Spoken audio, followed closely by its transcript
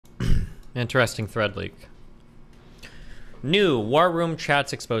Interesting thread leak. New War Room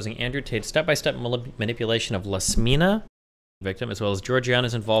chats exposing Andrew Tate's step-by-step manipulation of Lasmina, victim, as well as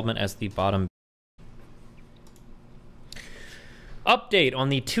Georgiana's involvement as the bottom. Update on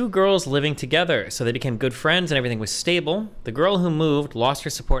the two girls living together. So they became good friends and everything was stable. The girl who moved lost her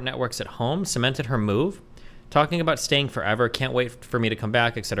support networks at home, cemented her move. Talking about staying forever, can't wait for me to come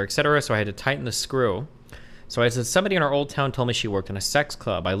back, etc., etc. So I had to tighten the screw. So I said, somebody in our old town told me she worked in a sex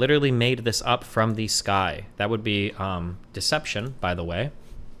club. I literally made this up from the sky. That would be deception, by the way.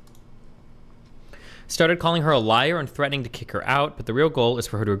 Started calling her a liar and threatening to kick her out, but the real goal is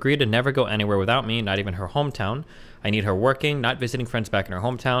for her to agree to never go anywhere without me, not even her hometown. I need her working, not visiting friends back in her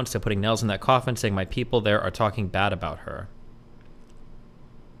hometown, so putting nails in that coffin, saying my people there are talking bad about her.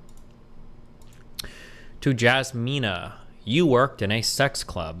 To Jasmina, you worked in a sex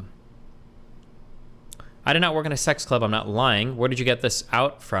club. I did not work in a sex club, I'm not lying. Where did you get this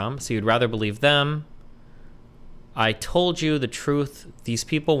out from? So you'd rather believe them? I told you the truth. These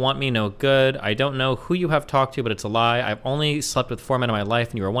people want me no good. I don't know who you have talked to, but it's a lie. I've only slept with 4 men in my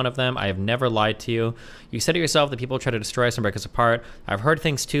life, and you are one of them. I have never lied to you. You said it yourself that people try to destroy us and break us apart. I've heard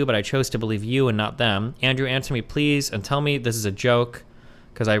things too, but I chose to believe you and not them. Andrew, answer me, please, and tell me this is a joke,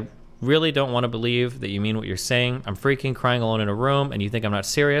 because I really don't want to believe that you mean what you're saying. I'm freaking crying alone in a room, and you think I'm not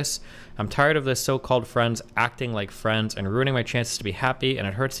serious. I'm tired of this so-called friends acting like friends and ruining my chances to be happy, and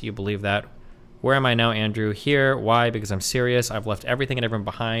it hurts that you believe that. Where am I now, Andrew? Here. Why? Because I'm serious. I've left everything and everyone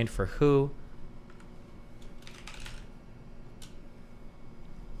behind. For who?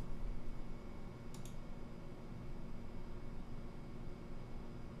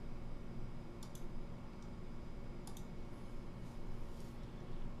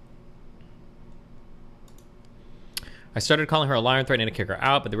 I started calling her a liar and threatening to kick her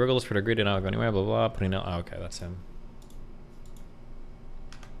out, but the real goal is for her to agree to not go anywhere, blah, blah, blah, putting out. Oh, okay, that's him.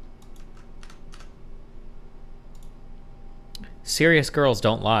 Serious girls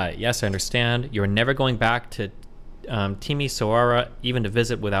don't lie. Yes, I understand. You're never going back to Timisoara even to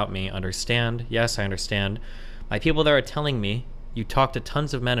visit without me. Understand? Yes, I understand. My people there are telling me you talked to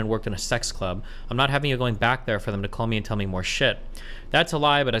tons of men and worked in a sex club. I'm not having you going back there for them to call me and tell me more shit. That's a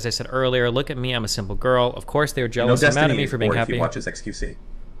lie, but as I said earlier, look at me, I'm a simple girl. Of course they were jealous and mad at me for being happy. If you watch this XQC.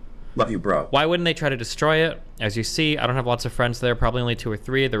 Love you, bro. Why wouldn't they try to destroy it? As you see, I don't have lots of friends there, probably only 2 or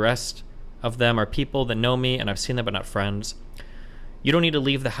 3. The rest of them are people that know me and I've seen them but not friends. You don't need to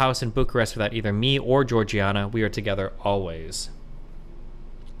leave the house in Bucharest without either me or Georgiana. We are together always.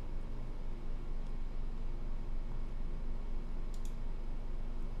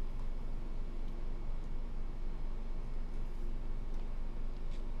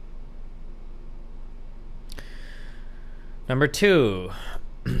 Number 2,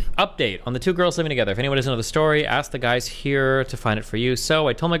 update on the 2 girls living together. If anyone doesn't know the story, ask the guys here to find it for you. So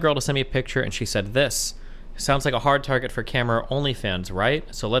I told my girl to send me a picture and she said this. Sounds like a hard target for camera OnlyFans, right?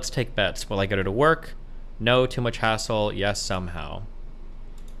 So let's take bets. Will I get her to work? No, too much hassle. Yes, somehow.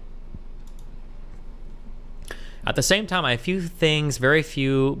 At the same time, I have few things, very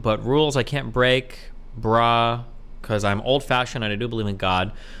few, but rules I can't break, brah, because I'm old-fashioned and I do believe in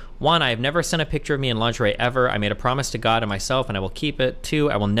God. 1, I have never sent a picture of me in lingerie ever. I made a promise to God and myself and I will keep it. 2,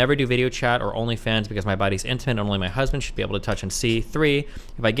 I will never do video chat or OnlyFans because my body's intimate and only my husband should be able to touch and see. 3,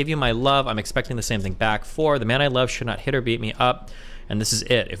 if I give you my love, I'm expecting the same thing back. 4, the man I love should not hit or beat me up. And this is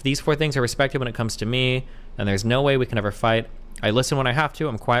it. If these 4 things are respected when it comes to me, then there's no way we can ever fight. I listen when I have to.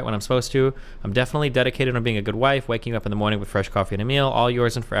 I'm quiet when I'm supposed to. I'm definitely dedicated on being a good wife, waking up in the morning with fresh coffee and a meal. All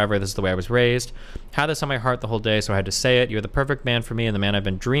yours and forever. This is the way I was raised. Had this on my heart the whole day, so I had to say it. You're the perfect man for me and the man I've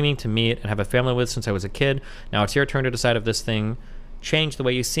been dreaming to meet and have a family with since I was a kid. Now it's your turn to decide if this thing changed the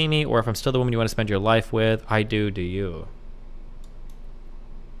way you see me or if I'm still the woman you want to spend your life with. I do you?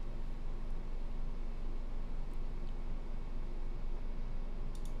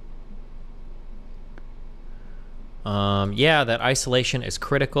 Yeah, that isolation is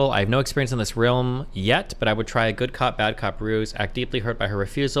critical. I have no experience in this realm yet, but I would try a good cop, bad cop ruse, act deeply hurt by her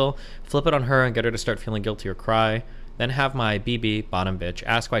refusal, flip it on her and get her to start feeling guilty or cry, then have my BB, bottom bitch,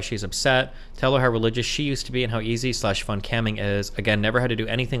 ask why she's upset, tell her how religious she used to be and how easy/fun camming is. Again, never had to do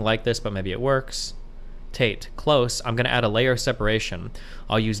anything like this, but maybe it works. Tate, close. I'm gonna add a layer of separation.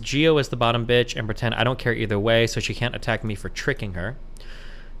 I'll use Geo as the bottom bitch and pretend I don't care either way so she can't attack me for tricking her.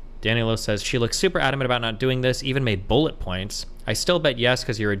 Danielo says, she looks super adamant about not doing this, even made bullet points. I still bet yes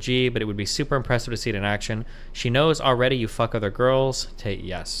because you're a G, but it would be super impressive to see it in action. She knows already you fuck other girls. Tate,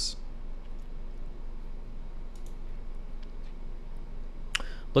 yes.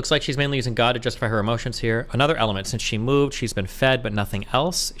 Looks like she's mainly using God to justify her emotions here. Another element, since she moved, she's been fed but nothing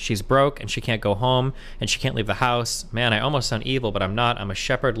else. She's broke and she can't go home and she can't leave the house. Man, I almost sound evil, but I'm not. I'm a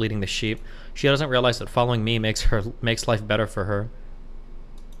shepherd leading the sheep. She doesn't realize that following me makes life better for her.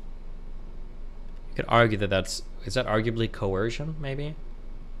 You could argue that is that arguably coercion, maybe?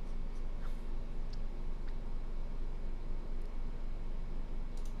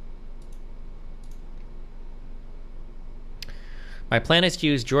 My plan is to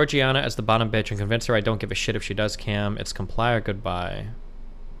use Georgiana as the bottom bitch and convince her I don't give a shit if she does cam. It's comply or goodbye.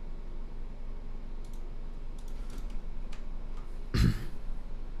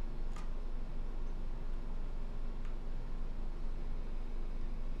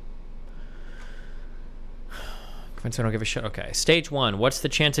 Convince her I don't give a shit. Okay. Stage 1. What's the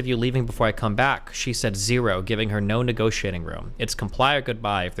chance of you leaving before I come back? She said 0, giving her no negotiating room. It's comply or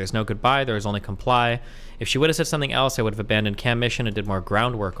goodbye. If there's no goodbye, there is only comply. If she would have said something else, I would have abandoned cam mission and did more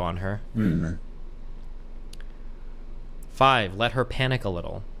groundwork on her. 5. Let her panic a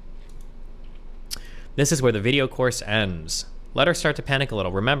little. This is where the video course ends. Let her start to panic a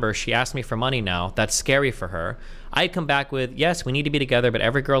little. Remember, she asked me for money now. That's scary for her. I'd come back with, yes, we need to be together, but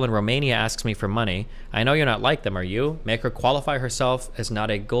every girl in Romania asks me for money. I know you're not like them, are you? Make her qualify herself as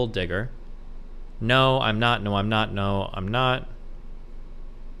not a gold digger. No, I'm not. No, I'm not. No, I'm not.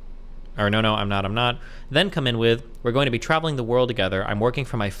 Or no, I'm not. Then come in with, we're going to be traveling the world together. I'm working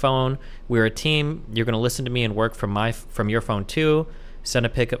from my phone. We're a team. You're going to listen to me and work from your phone too. Send a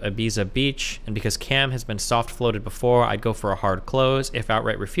pic of Ibiza Beach. And because Cam has been soft floated before, I'd go for a hard close. If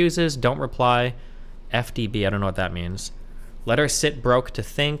outright refuses, don't reply. FDB, I don't know what that means. Let her sit broke to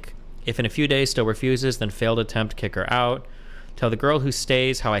think. If in a few days still refuses, then failed attempt, kick her out. Tell the girl who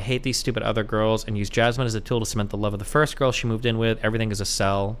stays how I hate these stupid other girls and use Jasmine as a tool to cement the love of the first girl she moved in with. Everything is a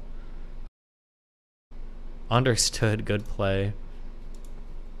sell. Understood. Good play.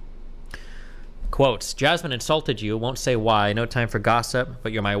 Quotes. Jasmine insulted you. Won't say why. No time for gossip.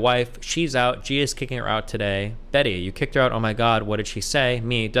 But you're my wife. She's out. G is kicking her out today. Betty, you kicked her out. Oh my God. What did she say?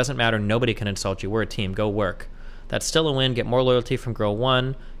 Me. Doesn't matter. Nobody can insult you. We're a team. Go work. That's still a win. Get more loyalty from girl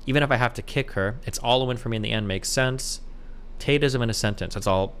 1. Even if I have to kick her, it's all a win for me in the end. Makes sense. Tateism in a sentence. It's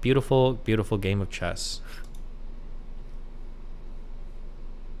all beautiful, beautiful game of chess.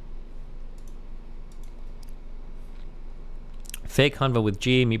 Fake convo with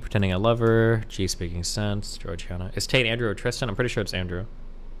G, me pretending I love her, G speaking sense, Georgiana. Is Tate Andrew or Tristan? I'm pretty sure it's Andrew.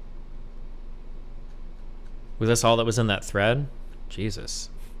 Was this all that was in that thread? Jesus.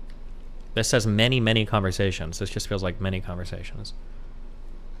 This says many, many conversations. This just feels like many conversations.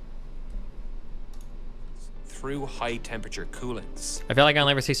 Through high temperature coolants. I feel like I'll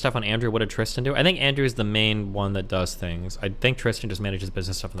never see stuff on Andrew. What did Tristan do? I think Andrew is the main one that does things. I think Tristan just manages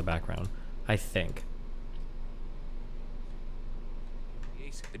business stuff in the background. I think.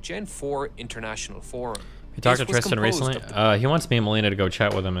 The Gen 4 International Forum. You talked to Tristan recently? He wants me and Melina to go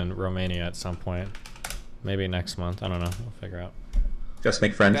chat with him in Romania at some point. Maybe next month. I don't know. We'll figure out. Just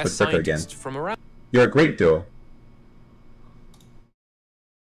make friends with Circa again. From around. You're a great duo.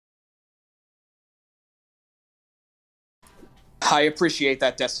 I appreciate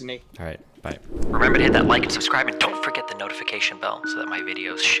that, Destiny. All right. Bye. Remember to hit that like and subscribe, and don't forget the notification bell so that my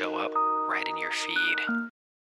videos show up right in your feed.